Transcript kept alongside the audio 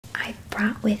I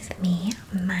brought with me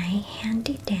my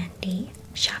handy dandy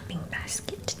shopping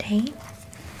basket today.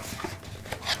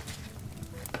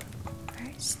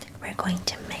 First, we're going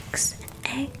to mix an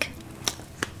egg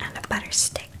and a butter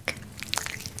stick.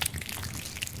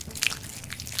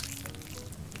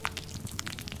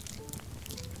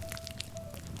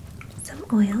 Some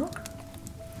oil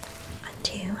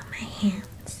onto my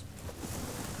hands.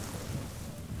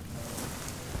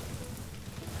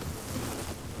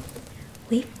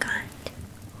 We've got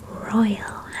royal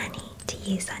honey to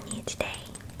use on you today.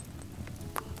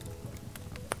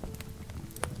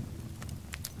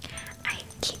 I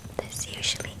keep this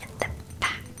usually in the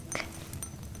back.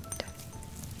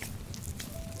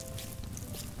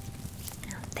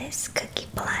 Now this cookie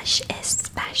blush is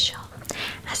special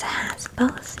as it has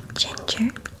both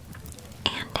ginger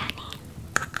and honey.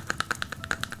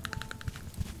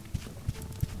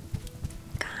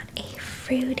 Got a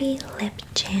fruity lip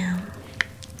jam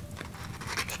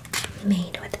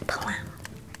made with plum.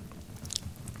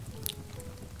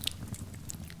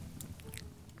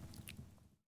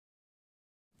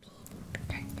 Bean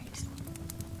crackers,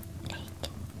 egg,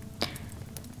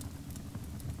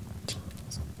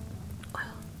 cheese, oil,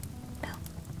 milk,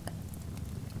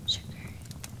 sugar,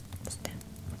 stuff.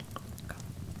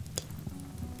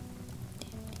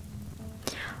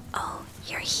 Oh,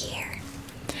 you're here.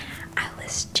 I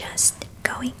was just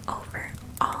going over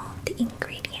all the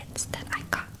ingredients that I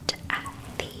got at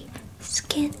the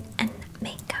skin and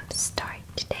makeup store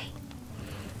today.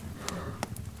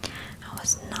 I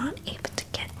was not able to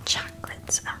get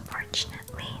chocolates,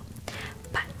 unfortunately,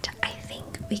 but I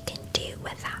think we can do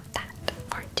without that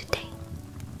for today.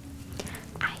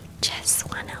 I just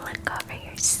want to look over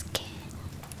your skin.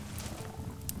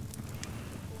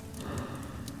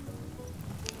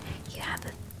 You have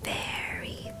a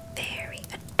very, very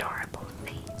adorable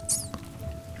face.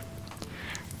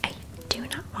 I do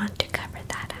not want to cover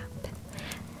that up,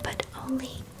 but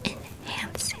only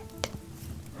enhance it.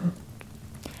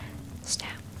 So,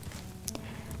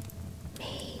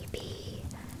 maybe we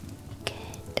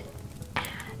could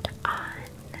add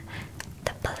on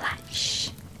the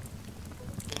blush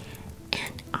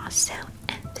and also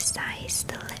emphasize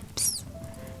the lips.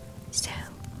 So,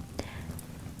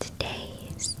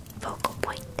 today's focal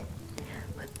point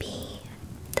would be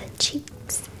the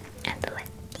cheeks and the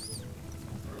lips.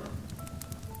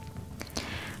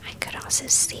 I could also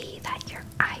see that your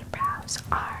eyebrows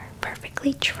are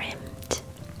perfectly trimmed,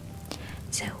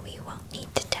 so we won't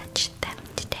need to touch them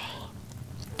today.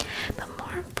 But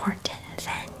more important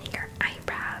than your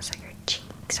eyebrows or your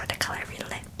cheeks or the color of your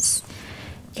lips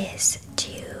is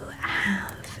to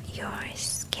have your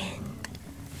skin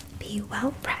be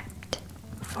well prepped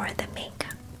for the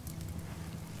makeup.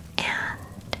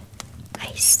 And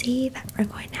I see that we're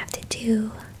going to have to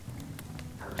do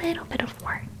a little bit of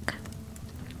work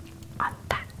on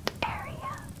that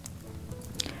area.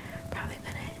 Probably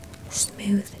gonna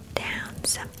smooth down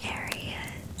some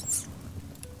areas,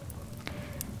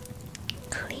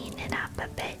 clean it up a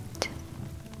bit.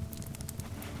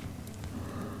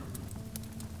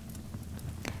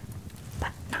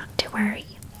 But not to worry,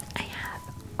 I have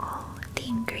all the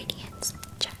ingredients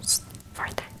just for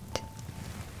that.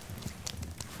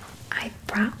 I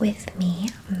brought with me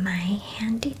my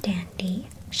handy dandy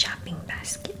shopping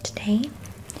basket today,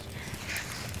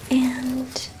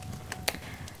 and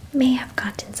may have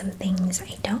gotten some things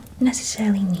I don't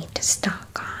necessarily need to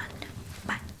stock on,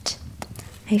 but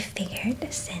I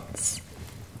figured since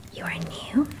you are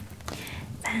new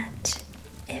that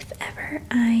if ever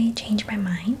I change my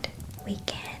mind, we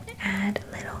can add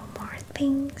a little more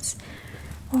things,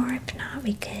 or if not,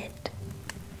 we could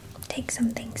take some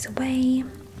things away.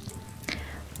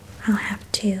 I'll have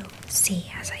to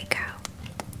see as I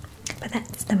go, but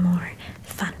that's the more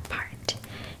fun part.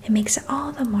 It makes it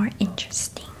all the more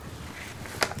interesting.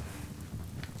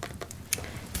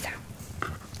 So,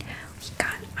 we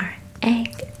got our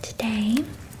egg today.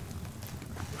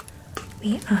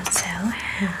 We also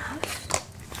have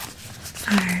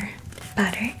our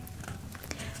butter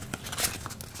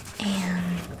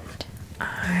and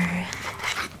our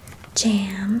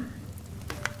jam.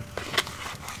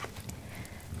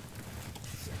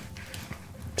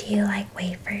 Do you like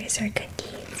wafers or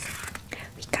cookies?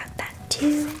 We got that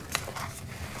too.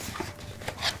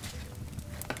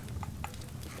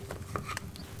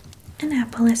 An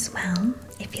apple as well,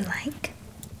 if you like.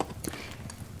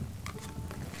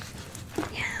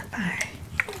 We have our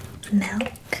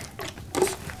milk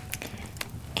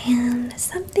and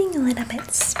something a little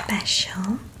bit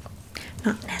special,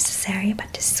 not necessary,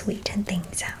 but to sweeten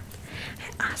things up.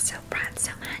 I also brought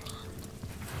some honey.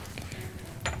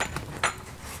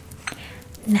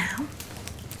 Now,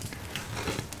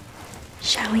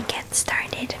 shall we get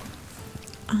started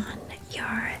on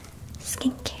your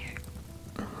skincare?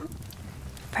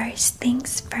 First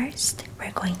things first,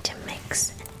 we're going to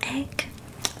mix an egg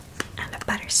and a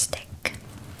butter stick.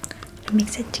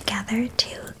 Mix it together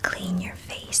to clean your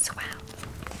face well.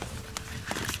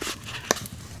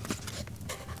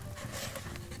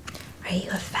 Are you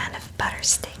a fan of butter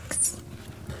sticks?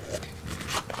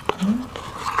 I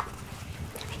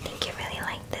think you really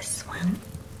like this one.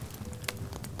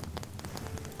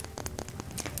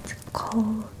 It's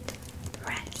cold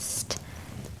pressed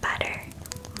butter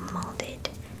molded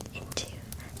into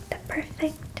the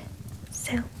perfect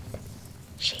soap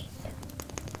shape.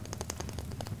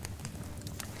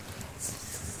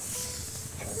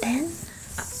 And then,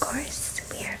 of course,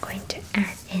 we are going to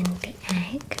add in the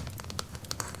egg.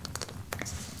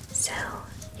 So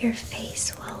your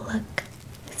face will look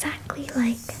exactly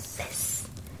like this.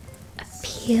 A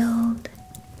peeled,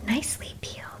 nicely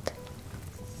peeled,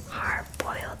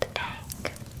 hard-boiled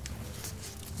egg.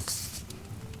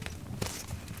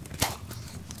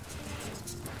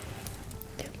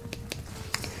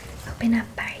 Open up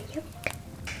our yolk.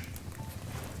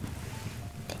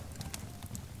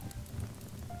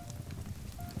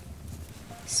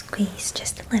 Squeeze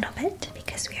just a little bit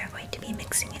because we are going to be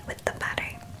mixing it with the butter.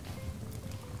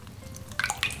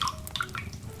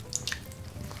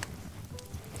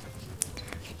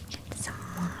 Get some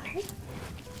water.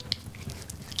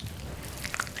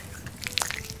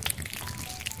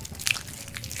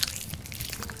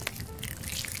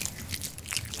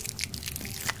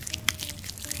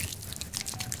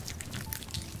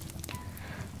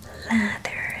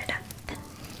 Lather it up.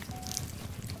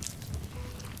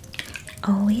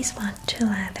 Always want to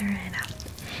lather it up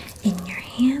in your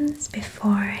hands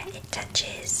before it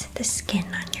touches the skin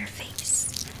on your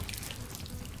face.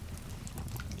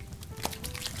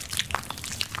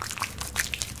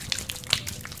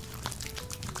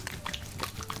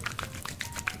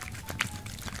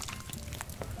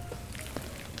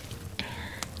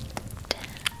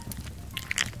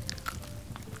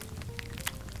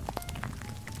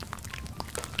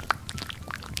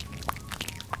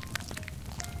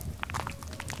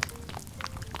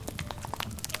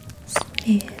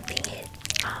 Smoothing it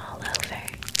all over.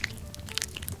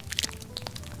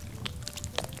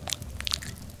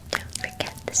 Don't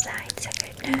forget the sides of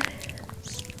your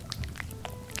nose.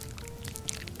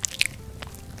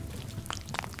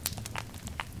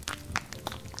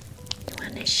 You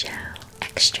want to show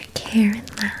extra care and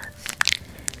love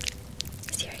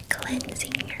as you're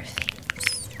cleansing your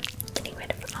face, getting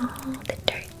rid of all the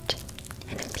dirt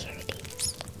and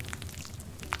impurities.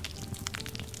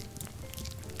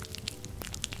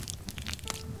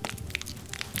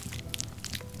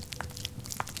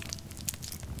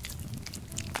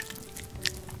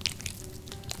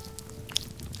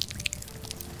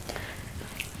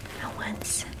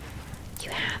 Once you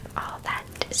have all that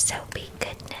soapy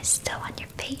goodness still on your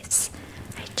face,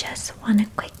 I just want to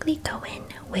quickly go in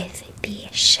with the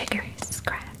sugar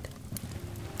scrub.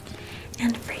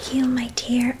 And for you, my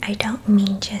dear, I don't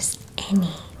mean just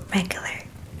any regular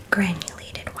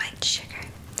granulated white sugar,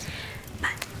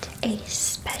 but a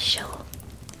special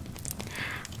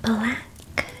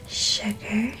black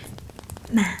sugar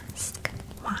mask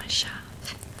wash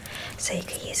off. So you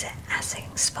could use it as an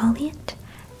exfoliant,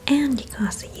 and you can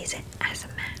also use it as a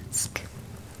mask.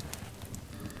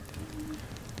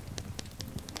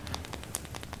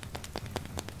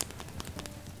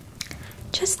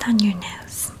 Just on your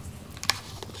nose.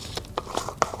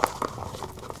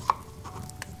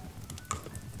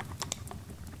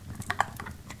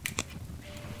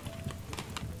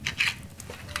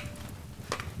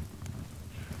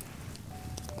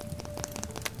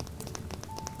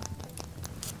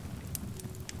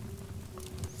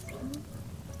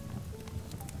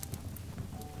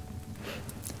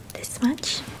 This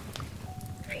much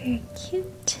for your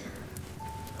cute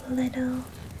little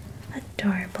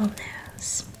adorable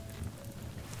nose.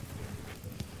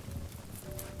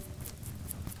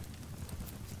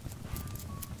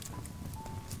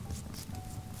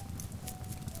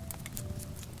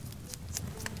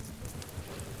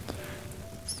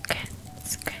 Scrap,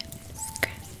 scrap,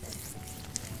 scrap.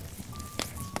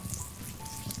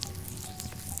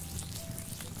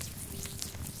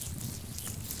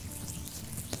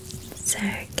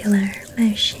 Circular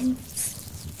motions.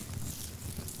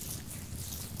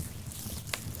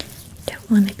 Don't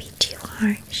want to be too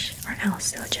harsh, or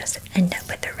else you'll just end up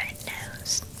with a red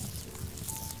nose.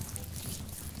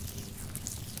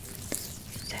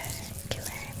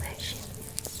 Circular motions.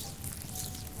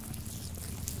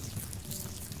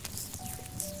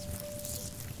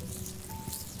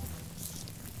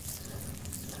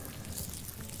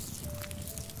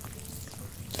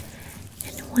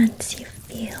 once you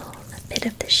feel a bit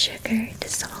of the sugar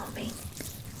dissolving,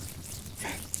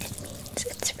 then it means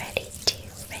it's ready to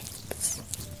rinse.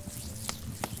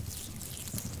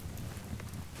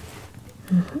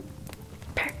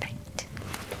 Perfect.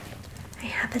 I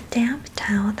have a damp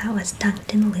towel that was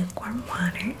dunked in lukewarm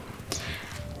water.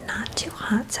 Not too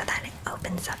hot so that it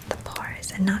opens up the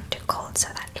pores, and not too cold so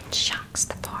that it shocks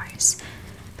the pores,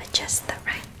 but just the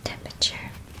right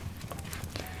temperature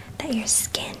that your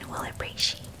skin will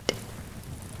appreciate.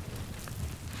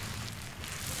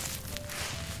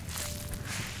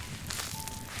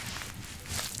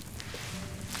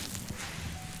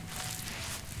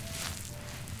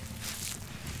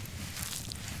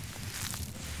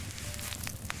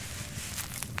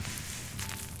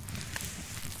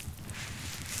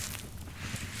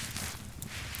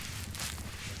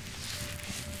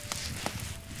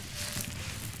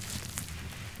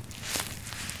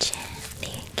 Gently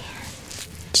again,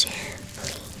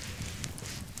 gently.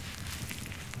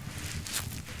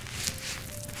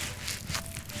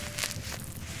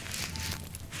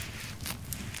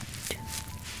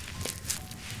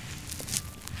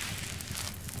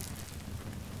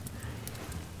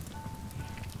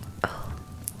 Oh,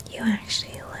 you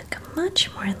actually look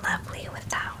much more lovely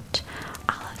without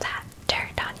all of that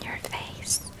dirt on your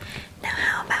face. Now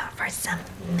how about for some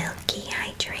milky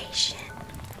hydration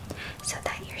so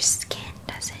that your skin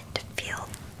doesn't feel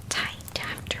tight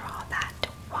after all that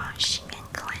washing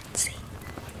and cleansing?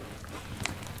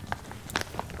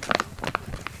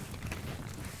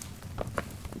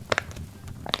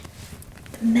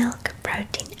 The milk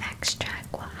protein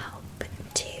extract will help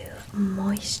to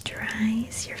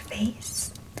moisturize your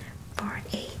face for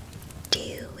a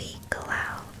dewy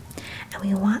glow. And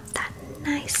we want that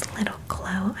nice little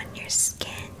glow on your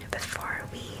skin before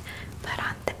we put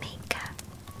on the makeup.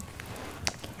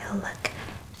 It'll look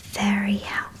very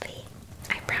healthy,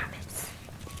 I promise.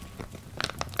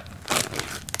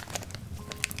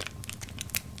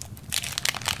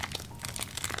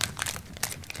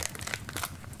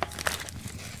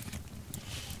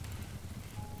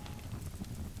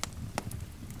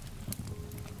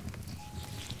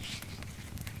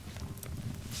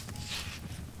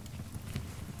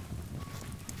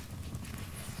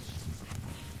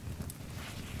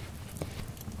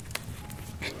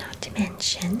 And not to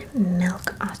mention,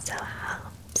 milk also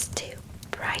helps to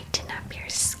brighten up your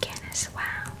skin as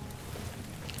well.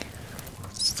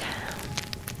 So,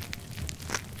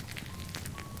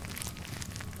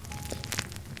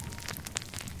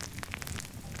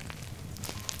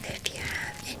 if you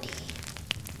have any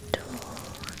dull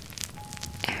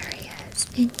areas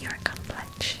in your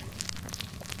complexion,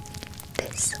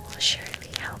 this will surely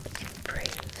help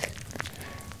improve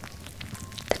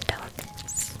the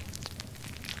dullness.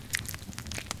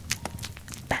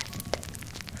 But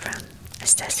from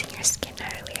assessing your skin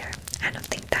earlier, I don't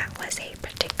think that was a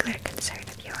particular concern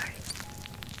of yours.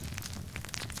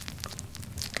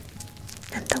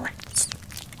 Nonetheless,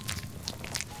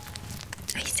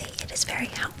 I say it is very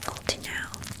helpful to know,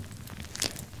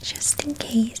 just in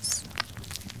case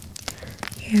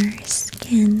your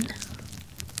skin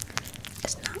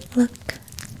does not look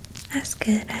as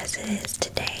good as it is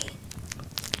today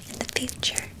in the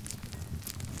future.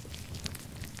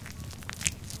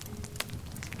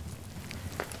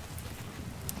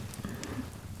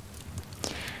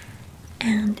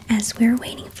 And as we're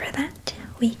waiting for that,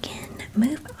 we can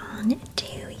move on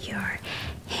to your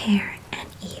hair and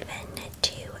even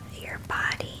to your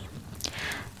body,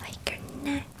 like your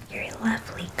neck, your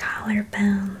lovely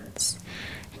collarbones,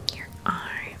 and your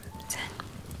arms, and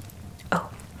oh,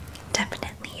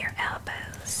 definitely your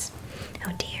elbows.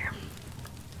 Oh dear,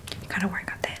 gotta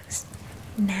work on those.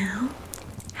 Now,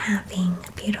 having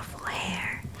beautiful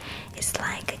hair is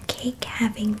like a cake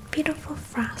having beautiful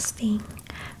frosting,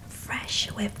 fresh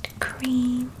whipped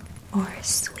cream, or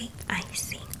sweet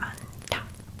icing on top.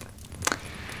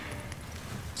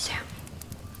 So,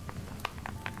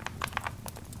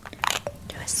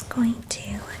 just going to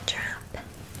drop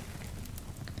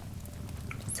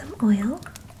some oil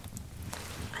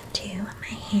onto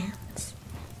my hands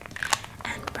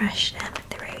and brush them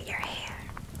through your hair.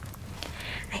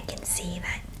 I can see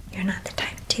that you're not the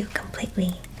type to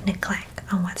completely neglect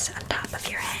on what's on top of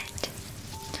your head,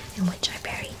 in which I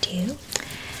very do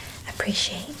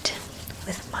appreciate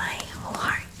with my whole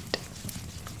heart.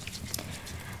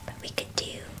 But we could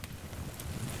do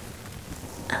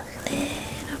a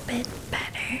little bit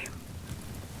better.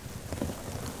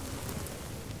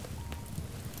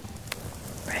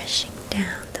 Brushing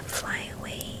down the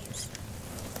flyaways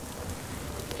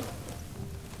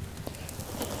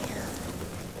and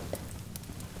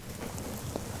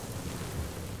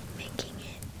making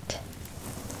it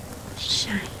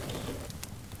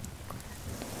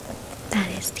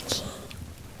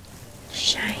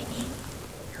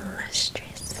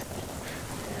lustrous,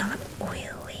 not oily.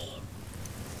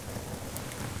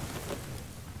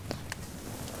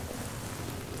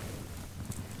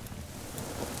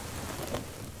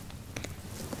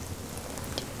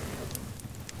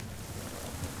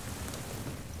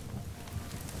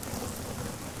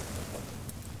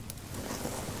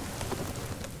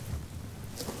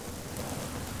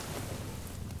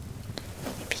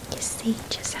 If you can see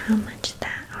just how much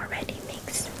that already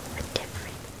makes a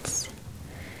difference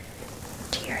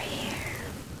to your hair,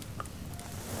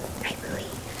 I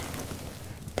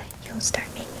believe that you'll start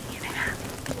making it a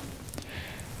habit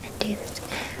and do this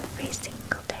every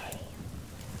single day.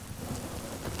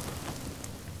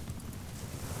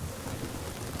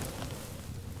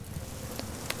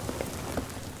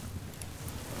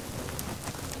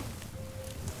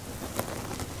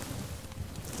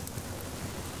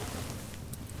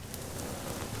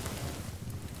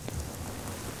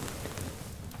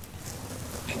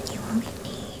 And you only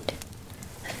need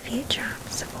a few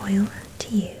drops of oil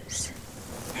to use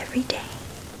every day,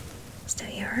 so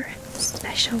your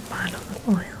special bottle of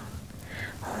oil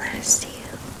will last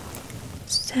you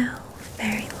so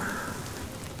very long.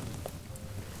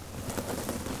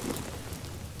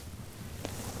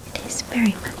 It is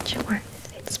very much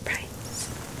worth its price.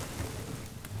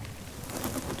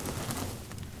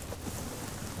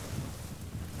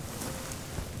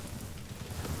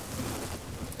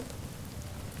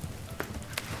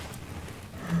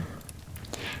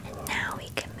 And now we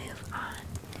can move on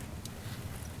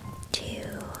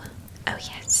to, oh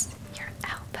yes, your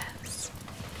elbows.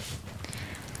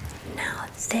 Now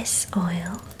this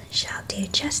oil shall do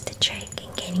just the trick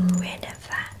in getting rid of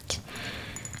that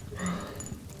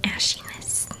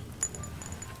ashiness.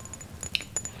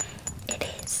 It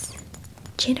is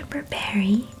juniper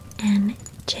berry and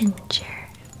ginger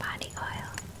body oil.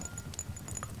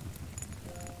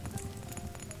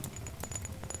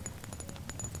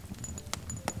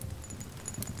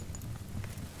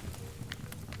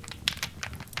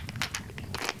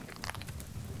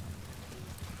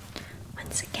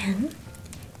 Once again,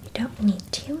 you don't need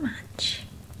too much.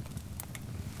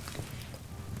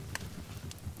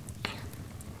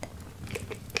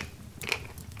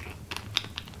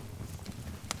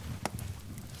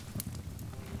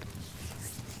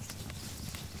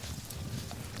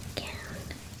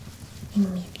 And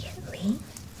immediately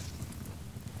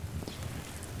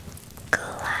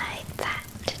glide that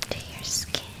to your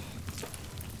skin.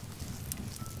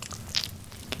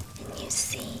 And you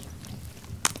see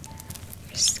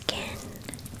your skin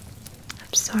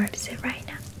absorbs it right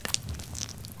up,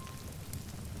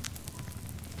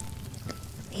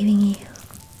 leaving you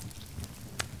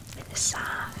with a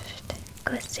soft,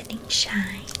 glistening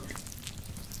shine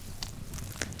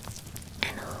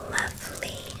and a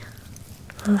lovely,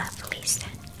 lovely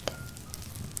scent.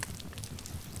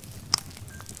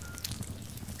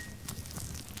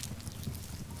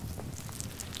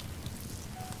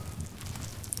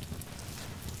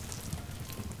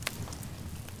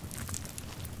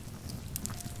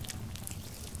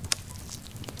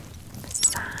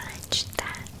 Massage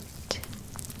that.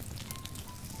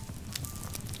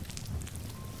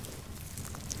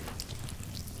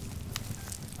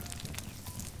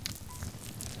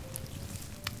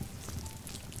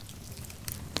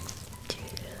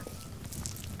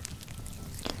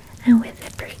 And with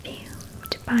a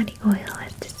perfumed body oil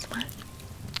as this one,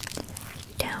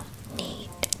 you don't need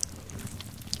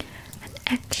an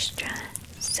extra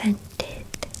scented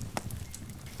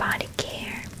body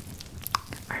care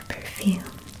or perfume,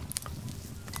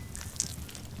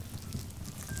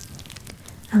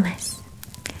 unless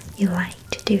you like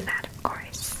to do that, of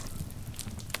course.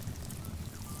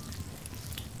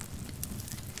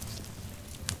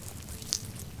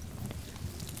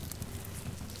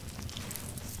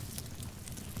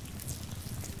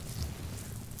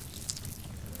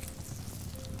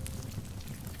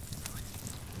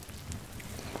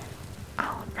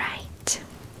 Alright,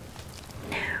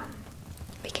 now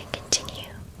we can continue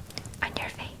on your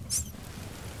face.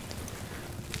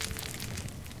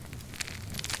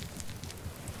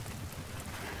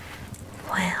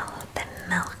 Well, the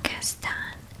milk has done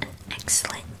an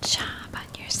excellent job on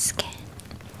your skin.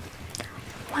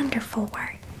 Wonderful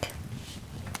work.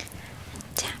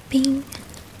 Tapping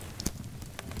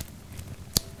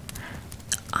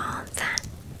all that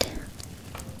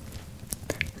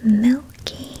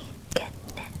milky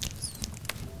goodness.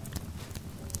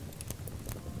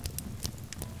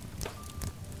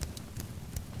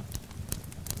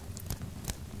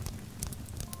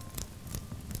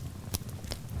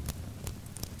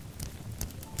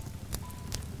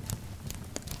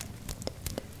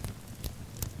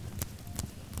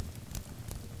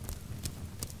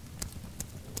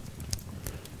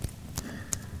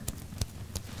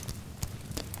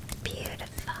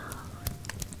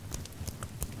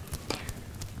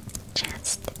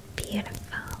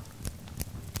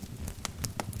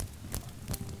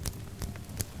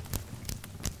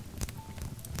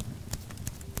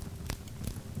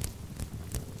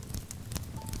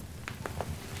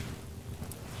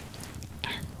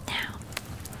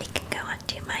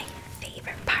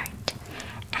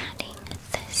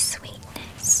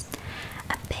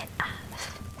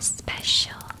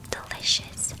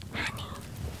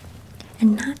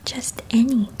 And not just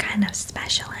any kind of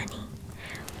special honey.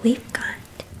 We've got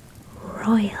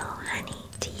royal honey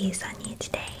to use on you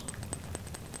today.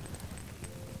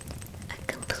 A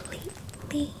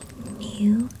completely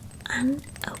new,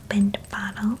 unopened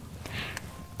bottle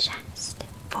just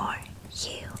for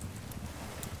you.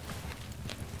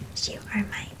 You are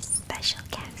my special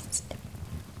guest.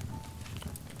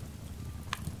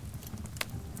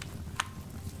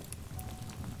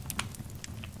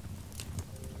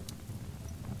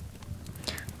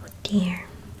 Oh dear,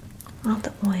 all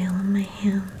the oil on my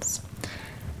hands.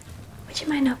 Would you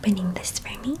mind opening this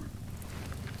for me?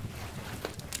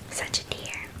 Such a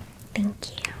dear. Thank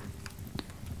you.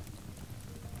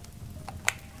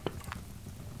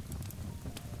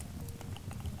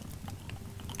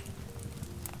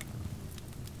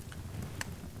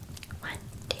 One,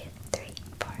 two, three,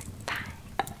 four, five.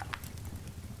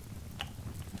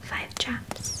 5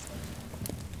 drops.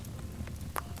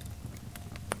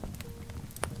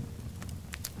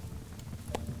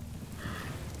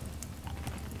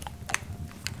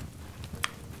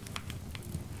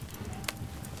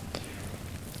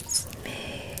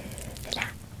 Smooth it up.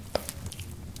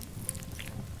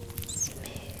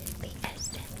 Smooth the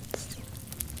essence.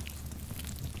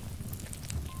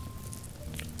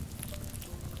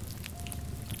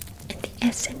 And the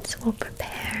essence will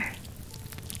prepare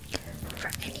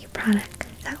for any product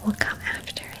that will come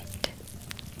after it.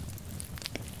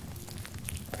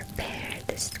 Prepare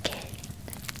the skin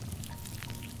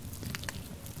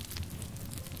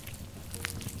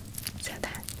so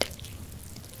that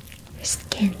your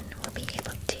skin will be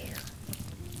able to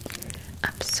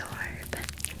absorb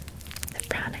the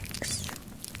products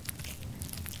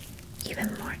even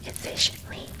more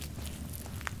efficiently.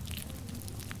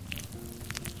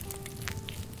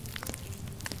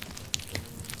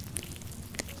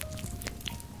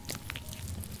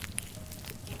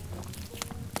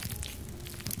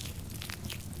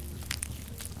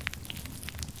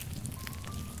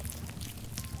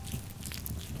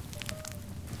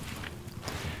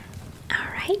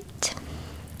 Alright,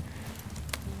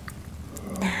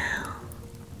 now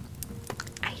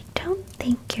I don't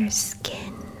think your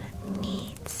skin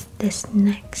needs this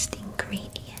next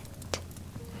ingredient,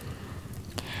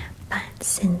 but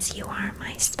since you are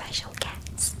my special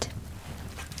guest,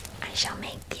 I shall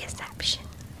make the exception.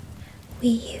 We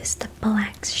used the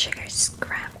black sugar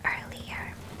scrub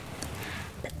earlier,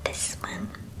 but this one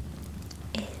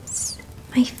is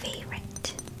my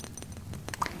favorite.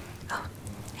 Oh,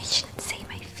 I shouldn't say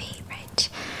my favorite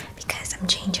because I'm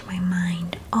changing my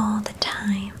mind all the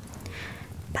time,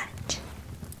 but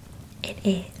it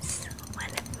is one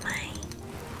of my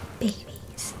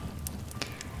babies.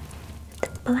 The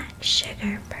black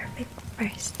sugar perfect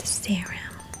first serum.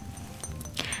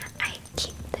 I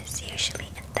keep this usually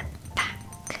in the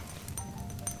back.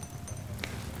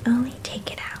 Only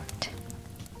take it out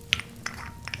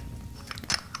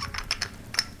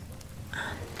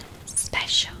on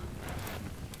special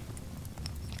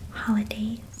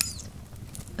holidays,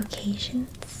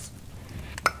 occasions,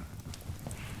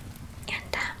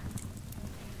 and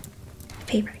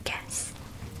favorite guests.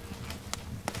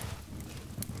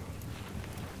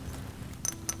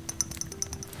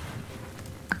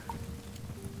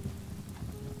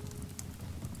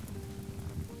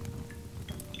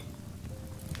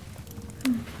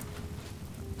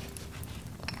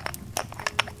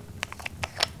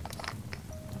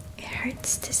 It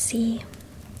hurts to see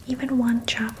even one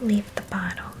drop leave the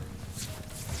bottle.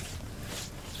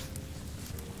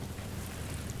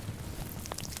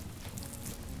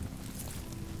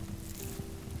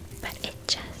 But it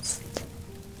just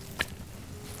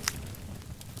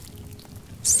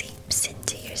seeps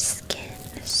into your skin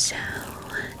so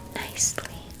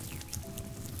nicely.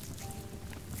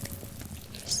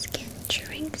 Your skin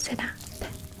drinks it up.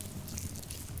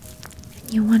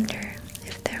 And you wonder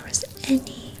if there was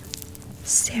any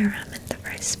serum in the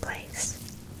first place.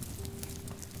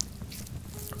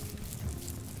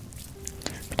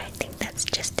 But I think that's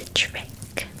just a trick.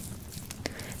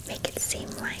 Make it seem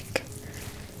like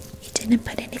you didn't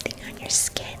put anything on your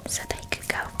skin so they could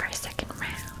go for a second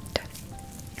round.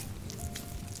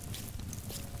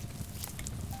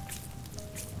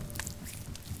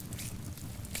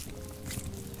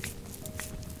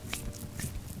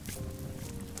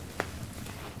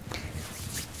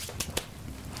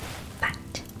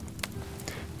 But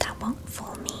that won't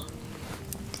fool me.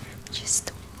 Just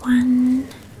one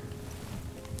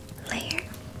layer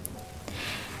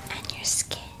and your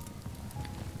skin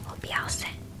will be all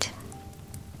set.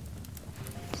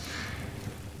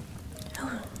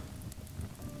 Oh,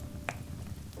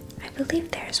 I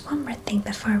believe there's one more thing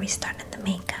before we start on the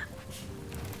makeup.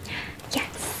 Yeah,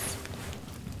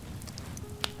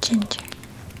 ginger.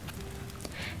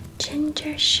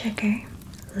 Ginger sugar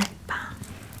lip balm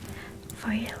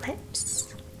for your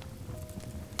lips.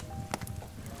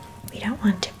 We don't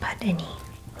want to put any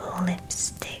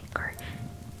lipstick or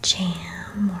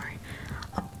jam or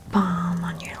a balm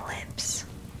on your lips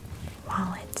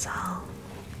while it's all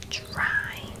dry.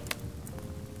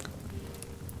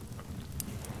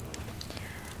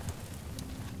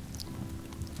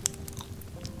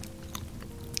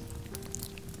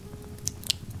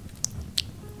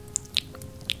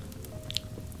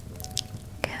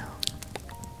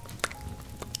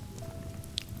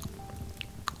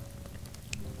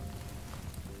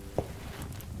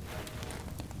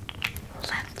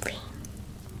 Lovely.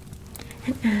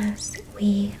 And as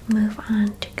we move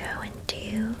on to go and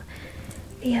do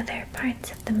the other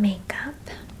parts of the makeup,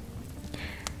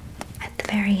 at the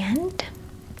very end,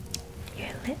 your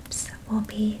lips will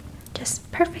be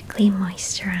just perfectly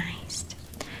moisturized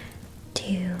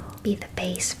to be the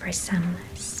base for some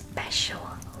special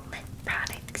lip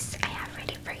products I have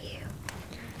ready for you.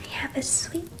 I have a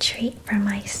sweet treat for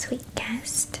my sweet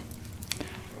guest.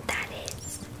 That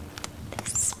is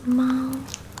this small,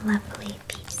 lovely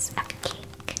piece of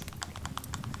cake.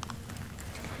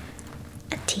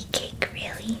 A tea cake,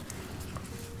 really.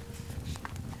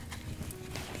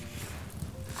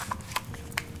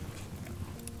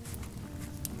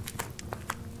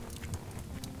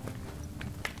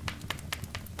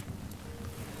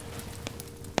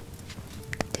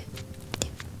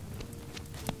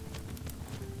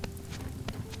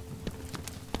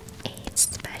 A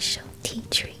special tea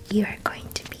treat you are going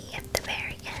to be at the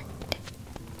very end.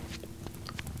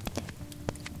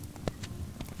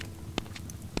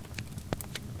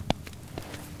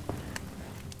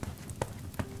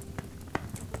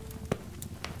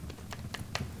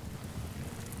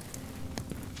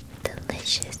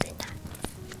 Delicious enough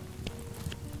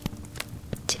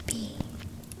to be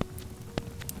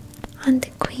on the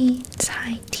Queen's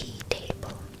high tea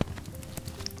table.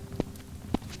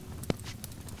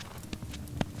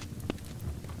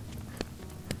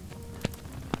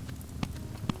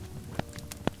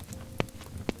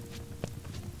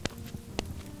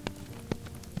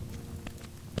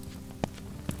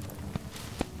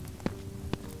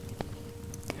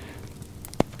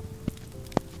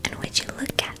 And would you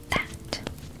look at that?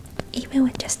 Even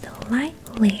with just a light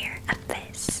layer of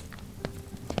this,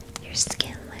 your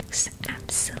skin looks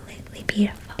absolutely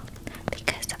beautiful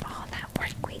because of all that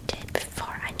work we did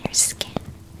before on your skin.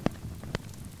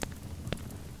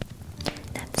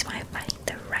 That's why finding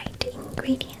the right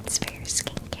ingredients for your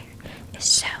skincare is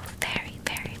so very,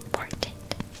 very important.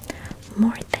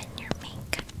 More than your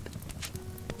makeup.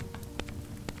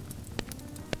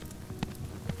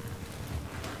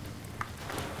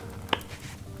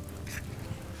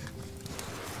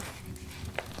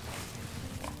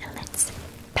 And let's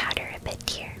powder a bit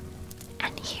here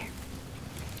and here.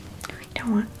 We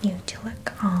don't want you to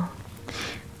look all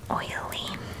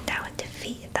oily. That would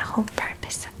defeat the whole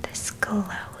purpose of this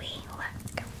glowy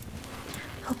look.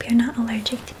 Hope you're not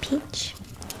allergic to peach.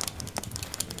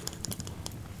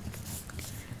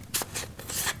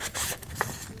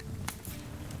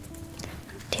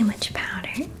 Too much powder.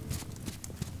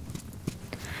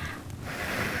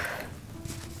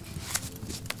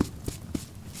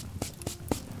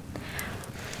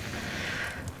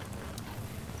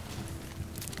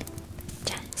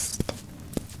 Just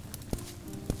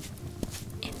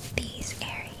in these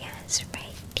areas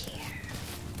right here.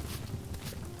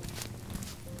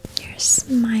 Your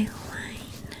smile line.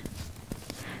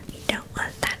 We don't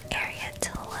want that area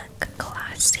to look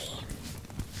glossy.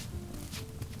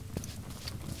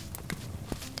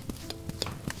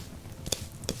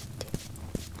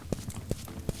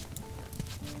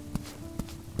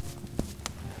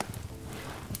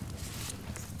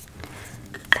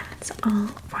 That's all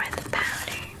for the powder.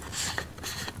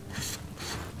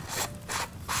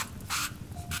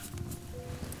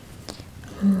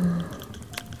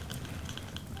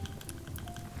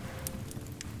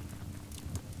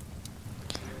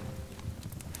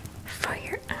 For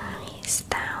your eyes,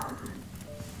 though,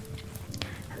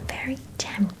 I'm very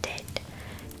tempted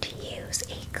to use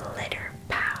a glitter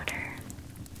powder.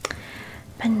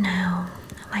 But no,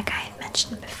 like I had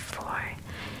mentioned before,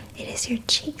 it is your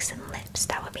cheeks and lips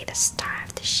that will be the star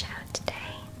of the show today.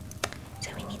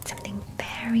 So we need something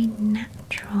very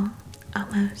natural,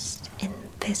 almost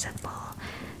invisible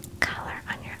color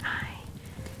on your eye.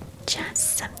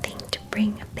 Just something to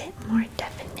bring a bit more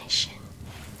definition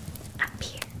up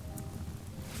here.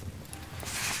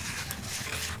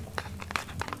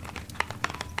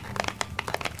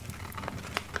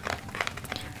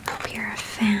 Hope you're a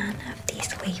fan of these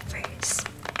wafers.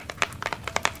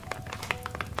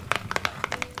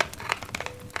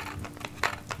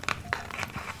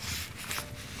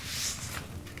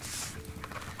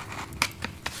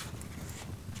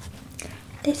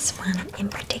 This one in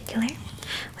particular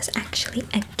was actually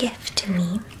a gift to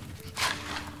me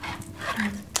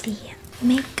from the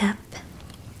makeup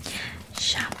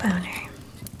shop owner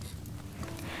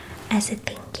as a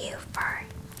thank you for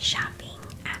shopping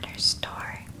at her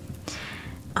store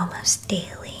almost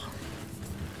daily.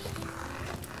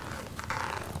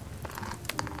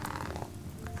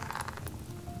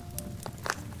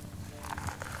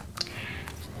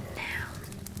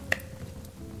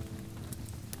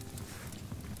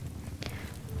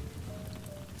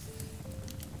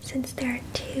 Since there are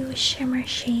two shimmer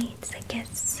shades, I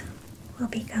guess we'll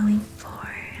be going for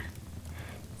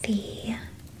the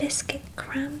biscuit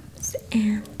crumbs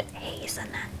and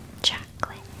hazelnut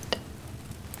chocolate.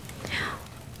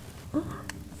 Ooh,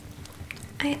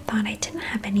 I thought I didn't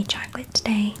have any chocolate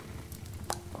today.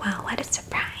 Wow, what a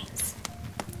surprise.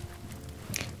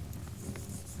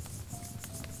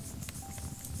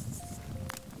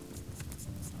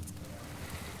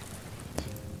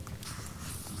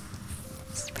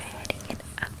 Spreading it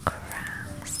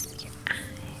across your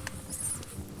eyes.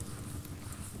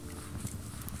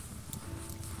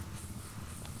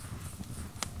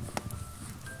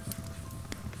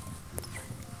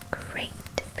 Great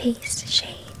paste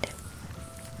shade.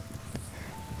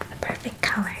 The perfect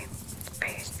color for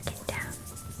your skin tone.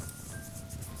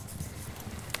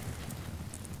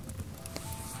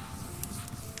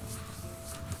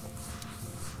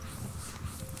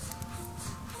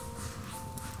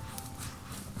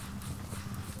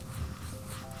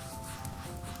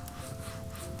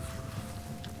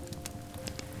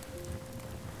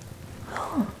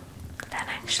 Oh, that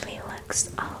actually looks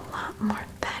a lot more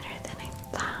better than I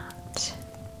thought.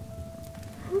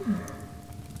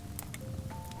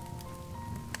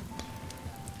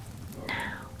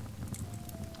 Now,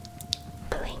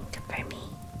 blink for me.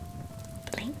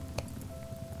 Blink.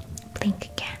 Blink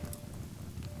again.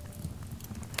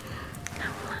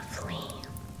 How lovely.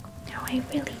 Oh, I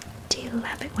really do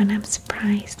love it when I'm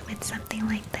surprised with something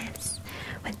like this.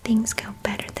 When things go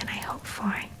better than I hoped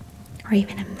for or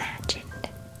even imagined.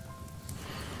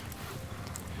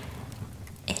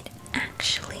 It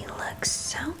actually looks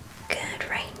so good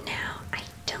right now. I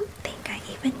don't think I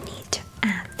even need to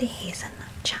add the hazelnut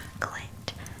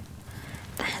chocolate.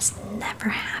 That has never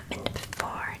happened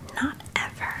before, not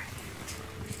ever.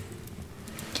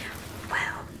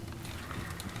 Well,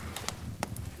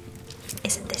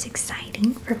 isn't this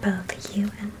exciting for both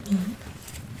you and me?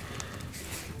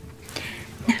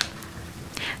 Now,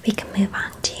 we can move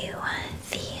on to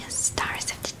the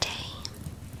stars of today.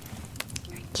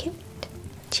 Your cute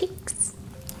cheeks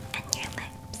and your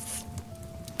lips.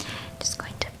 Just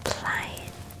going to apply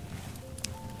it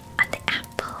on the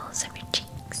apples of your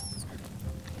cheeks.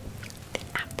 The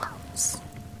apples.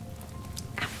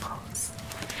 Apples.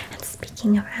 And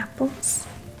speaking of apples,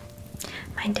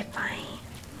 mind if I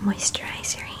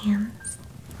moisturize your hands?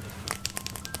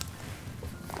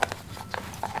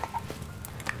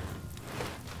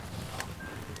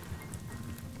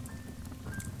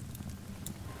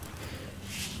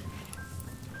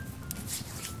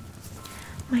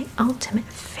 My ultimate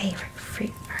favorite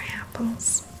fruit are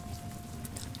apples.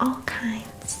 All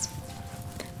kinds.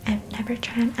 I've never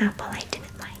tried an apple I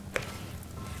didn't like.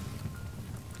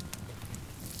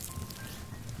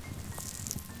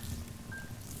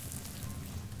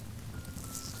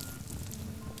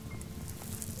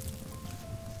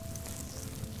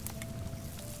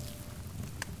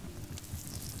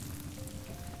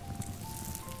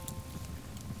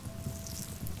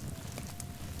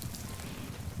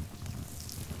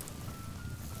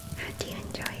 How do you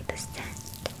enjoy the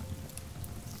scent?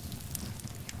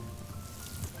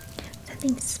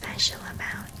 Something special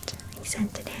about a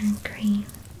scented hand cream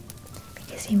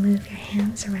because you move your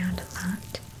hands around a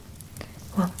lot.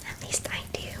 Well, at least I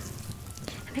do.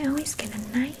 And I always get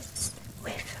a nice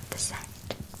whiff of the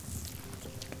scent.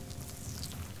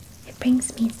 It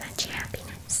brings me such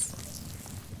happiness.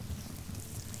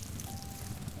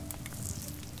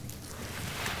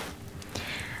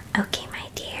 Okay, my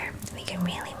dear, we can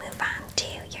really move on to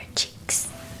your cheeks.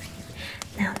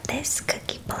 Now this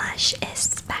cookie blush is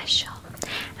special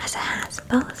as it has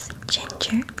both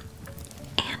ginger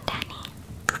and honey.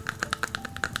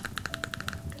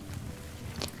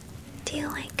 Do you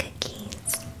like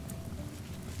cookies?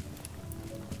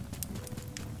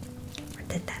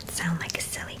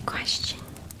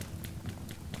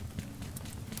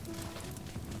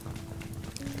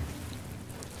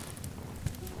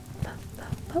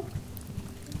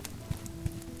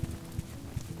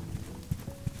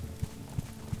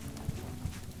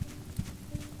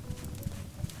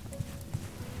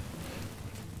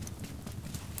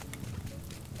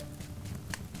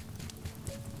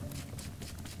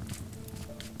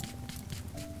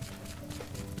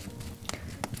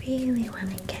 really want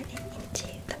to get it into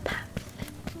the puff.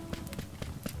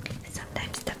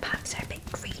 Sometimes the puffs are a bit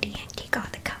greedy and take all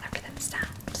the color for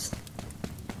themselves.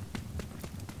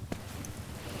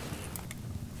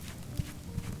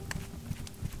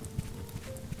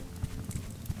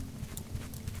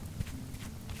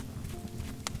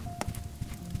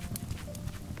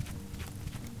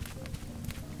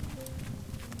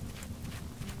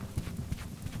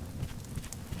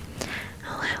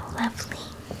 Oh, how lovely.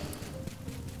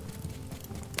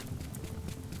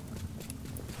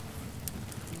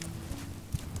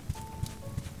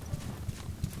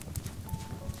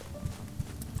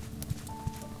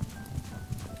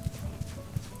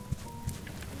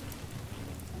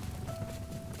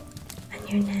 On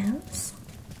your nose,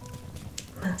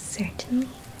 most certainly.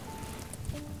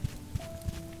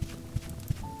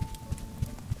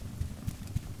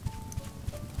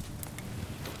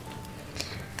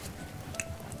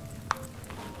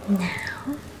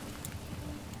 Now,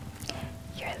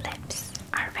 your lips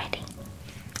are ready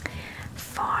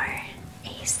for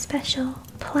a special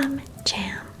plum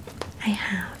jam I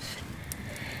have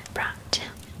brought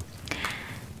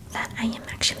that I am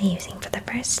actually using for the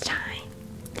first time.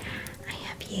 I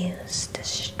have used the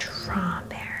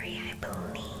strawberry, I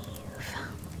believe,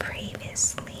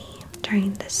 previously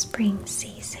during the spring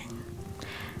season,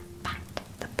 but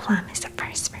the plum is a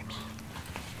first for me.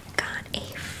 Got a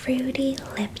fruity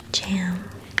lip jam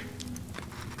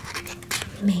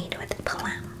made with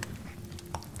plum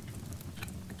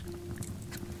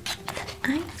that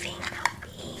I think will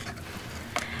be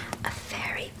a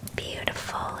very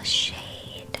beautiful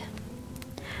shade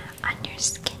on your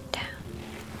skin tone.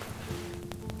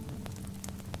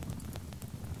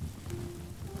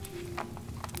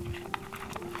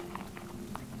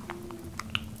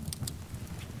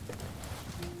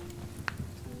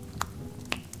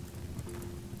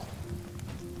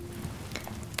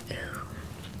 Ooh,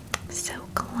 so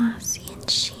glossy and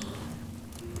sheen.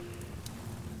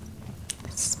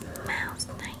 Smells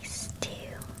nice too.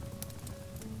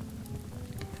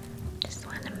 Just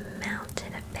want to melt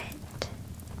it a bit.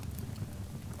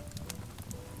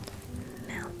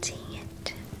 Melting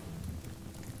it.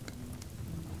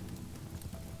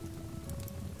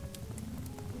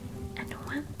 And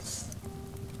once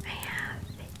I have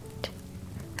it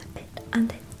a bit on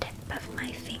the tip of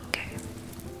my finger,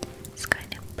 it's going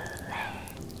to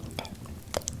blend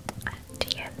it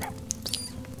onto your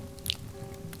lips.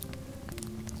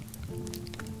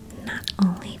 Not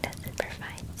only does it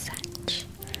provide such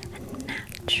a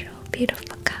natural,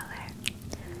 beautiful color,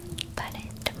 but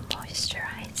it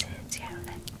moisturizes your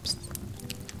lips.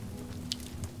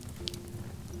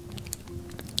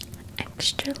 An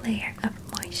extra layer of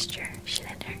moisture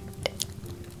shouldn't hurt.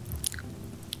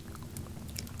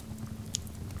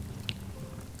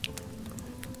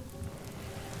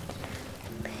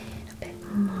 A little bit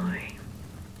more.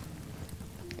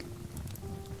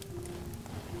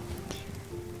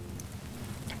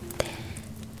 And then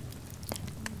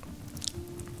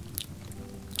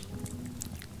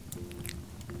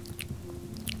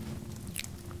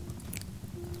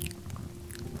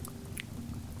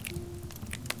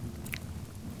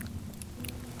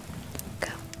go.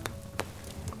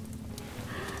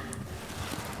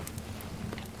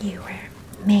 You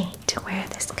were made to wear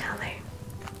this color.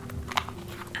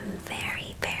 I'm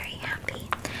very, very happy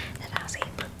that I was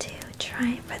able to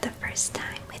try it for the first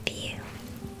time with you.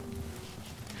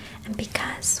 And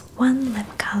because one lip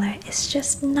color is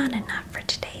just not enough for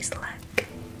today's look,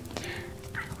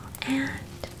 I will add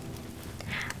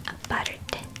a butter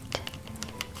tint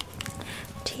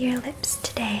to your lips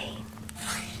today.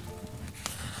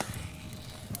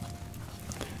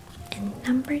 And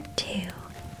number 2,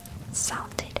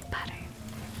 salted butter.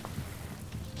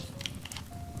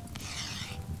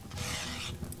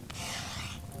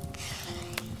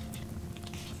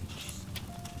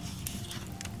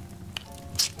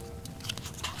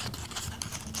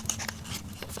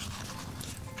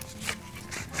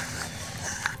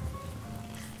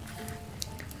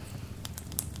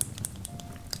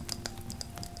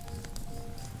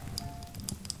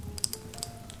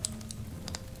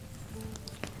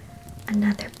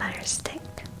 Another butter stick,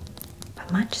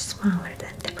 but much smaller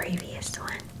than the previous one.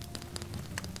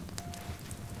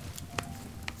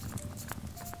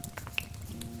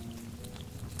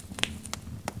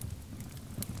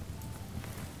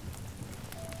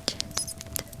 Just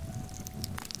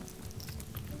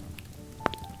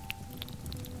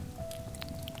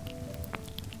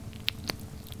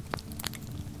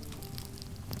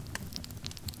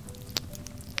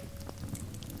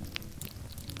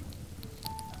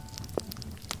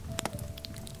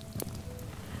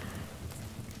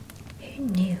who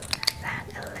knew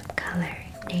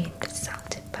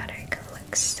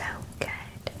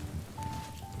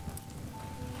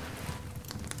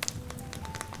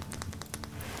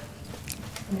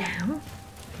Now,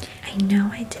 I know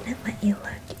I didn't let you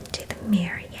look into the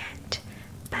mirror yet,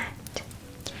 but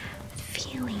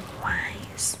feeling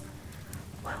wise,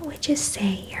 what would you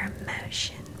say your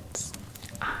emotions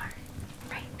are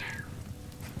right now?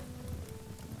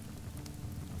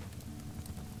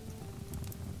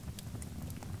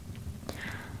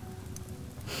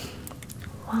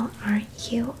 Well,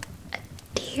 aren't you a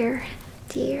dear,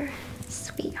 dear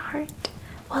sweetheart?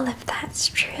 Well, if that's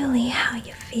truly how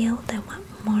you feel, then what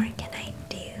more can I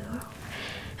do?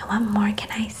 And what more can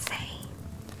I say?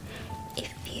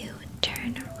 If you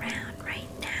turn around right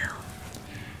now,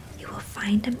 you will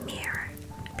find a mirror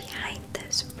behind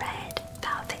those red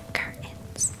velvet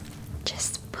curtains.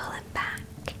 Just pull it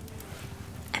back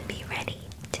and be ready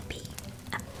to be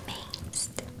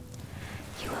amazed.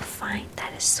 You will find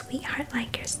that a sweetheart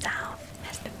like yourself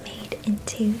has been made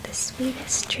into the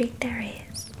sweetest treat there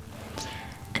is.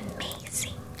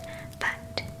 Amazing,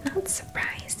 but not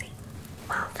surprising.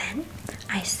 Well then,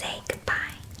 I say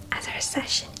goodbye as our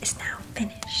session is now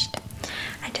finished.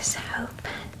 I just hope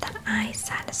that I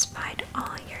satisfied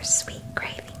all your sweet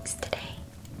cravings today.